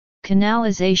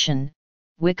Canalisation,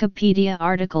 Wikipedia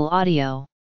article audio.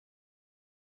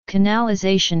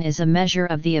 Canalisation is a measure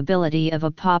of the ability of a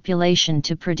population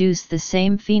to produce the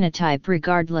same phenotype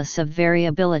regardless of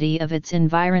variability of its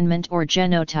environment or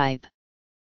genotype.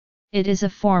 It is a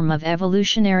form of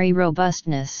evolutionary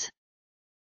robustness.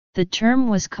 The term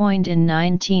was coined in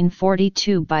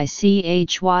 1942 by C.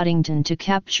 H. Waddington to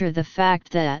capture the fact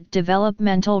that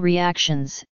developmental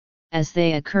reactions, as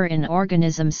they occur in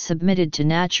organisms submitted to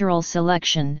natural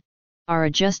selection, are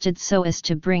adjusted so as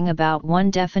to bring about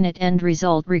one definite end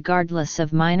result regardless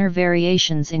of minor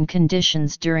variations in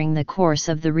conditions during the course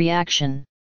of the reaction.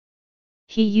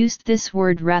 He used this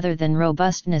word rather than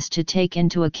robustness to take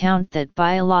into account that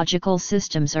biological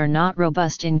systems are not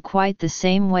robust in quite the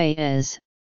same way as,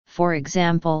 for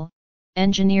example,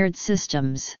 engineered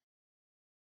systems.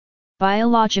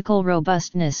 Biological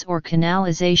robustness or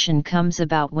canalisation comes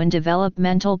about when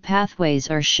developmental pathways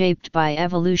are shaped by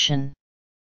evolution.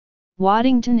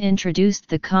 Waddington introduced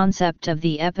the concept of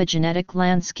the epigenetic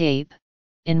landscape,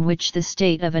 in which the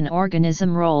state of an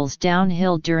organism rolls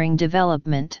downhill during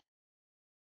development.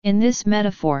 In this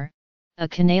metaphor, a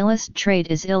canalist trait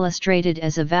is illustrated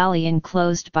as a valley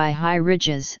enclosed by high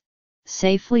ridges,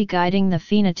 safely guiding the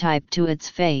phenotype to its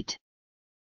fate.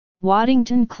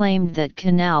 Waddington claimed that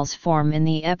canals form in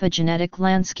the epigenetic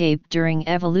landscape during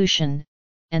evolution,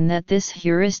 and that this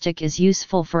heuristic is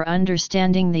useful for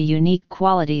understanding the unique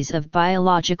qualities of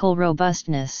biological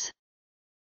robustness.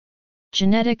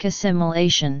 Genetic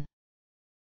assimilation.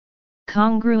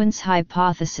 Congruence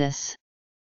hypothesis.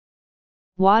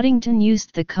 Waddington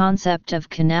used the concept of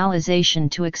canalisation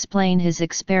to explain his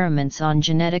experiments on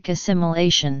genetic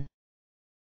assimilation.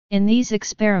 In these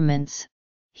experiments,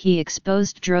 he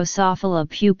exposed Drosophila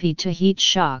pupae to heat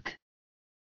shock.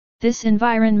 This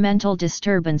environmental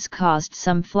disturbance caused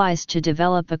some flies to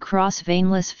develop a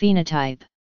cross-veinless phenotype.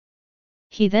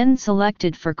 He then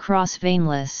selected for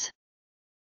cross-veinless.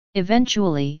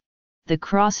 Eventually, the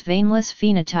cross-veinless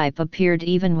phenotype appeared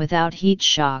even without heat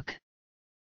shock.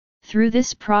 Through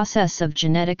this process of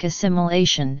genetic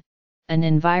assimilation, an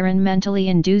environmentally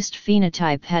induced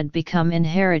phenotype had become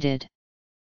inherited.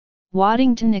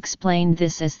 Waddington explained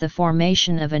this as the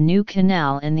formation of a new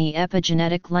canal in the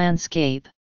epigenetic landscape.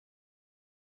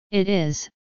 It is,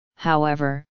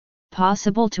 however,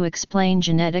 possible to explain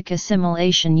genetic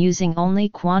assimilation using only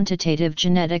quantitative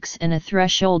genetics in a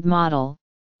threshold model,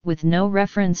 with no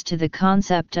reference to the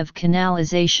concept of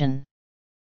canalisation.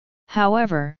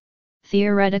 However,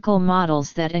 theoretical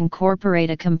models that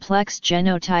incorporate a complex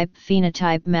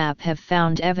genotype-phenotype map have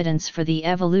found evidence for the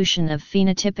evolution of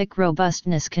phenotypic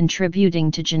robustness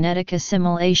contributing to genetic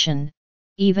assimilation,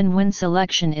 even when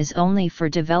selection is only for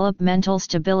developmental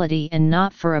stability and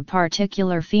not for a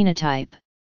particular phenotype,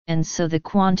 and so the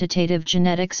quantitative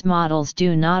genetics models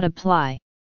do not apply.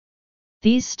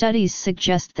 These studies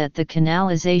suggest that the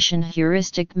canalisation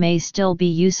heuristic may still be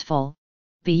useful,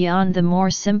 beyond the more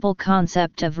simple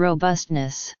concept of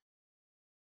robustness.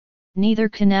 Neither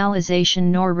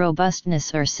canalisation nor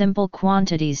robustness are simple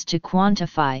quantities to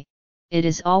quantify. It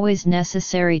is always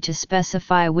necessary to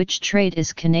specify which trait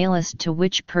is canalist to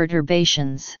which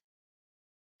perturbations.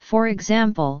 For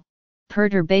example,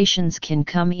 perturbations can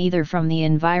come either from the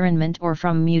environment or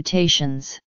from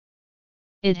mutations.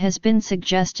 It has been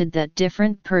suggested that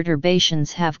different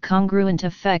perturbations have congruent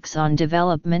effects on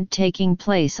development taking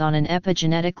place on an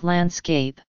epigenetic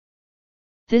landscape.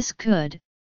 This could,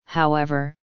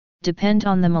 however, depend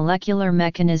on the molecular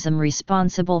mechanism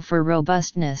responsible for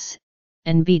robustness,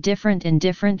 and be different in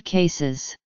different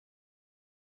cases.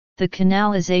 The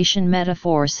canalisation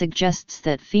metaphor suggests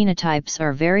that phenotypes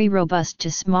are very robust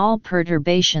to small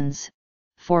perturbations,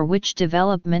 for which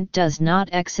development does not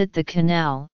exit the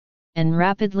canal, and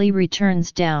rapidly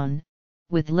returns down,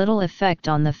 with little effect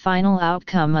on the final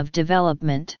outcome of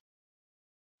development.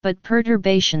 But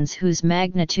perturbations whose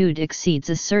magnitude exceeds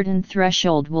a certain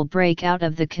threshold will break out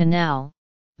of the canal,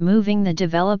 moving the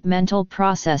developmental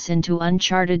process into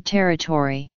uncharted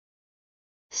territory.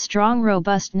 Strong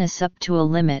robustness up to a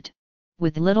limit,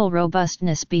 with little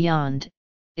robustness beyond,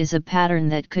 is a pattern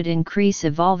that could increase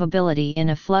evolvability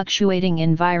in a fluctuating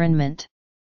environment.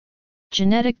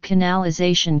 Genetic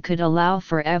canalisation could allow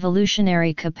for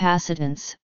evolutionary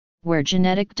capacitance, where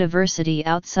genetic diversity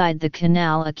outside the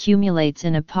canal accumulates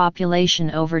in a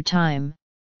population over time,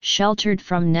 sheltered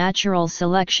from natural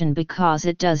selection because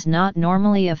it does not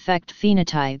normally affect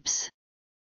phenotypes.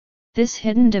 This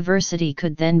hidden diversity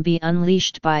could then be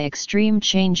unleashed by extreme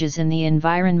changes in the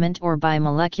environment or by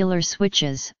molecular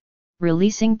switches,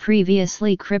 releasing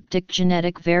previously cryptic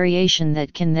genetic variation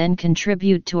that can then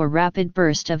contribute to a rapid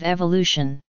burst of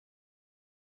evolution.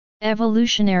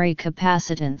 Evolutionary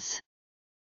capacitance.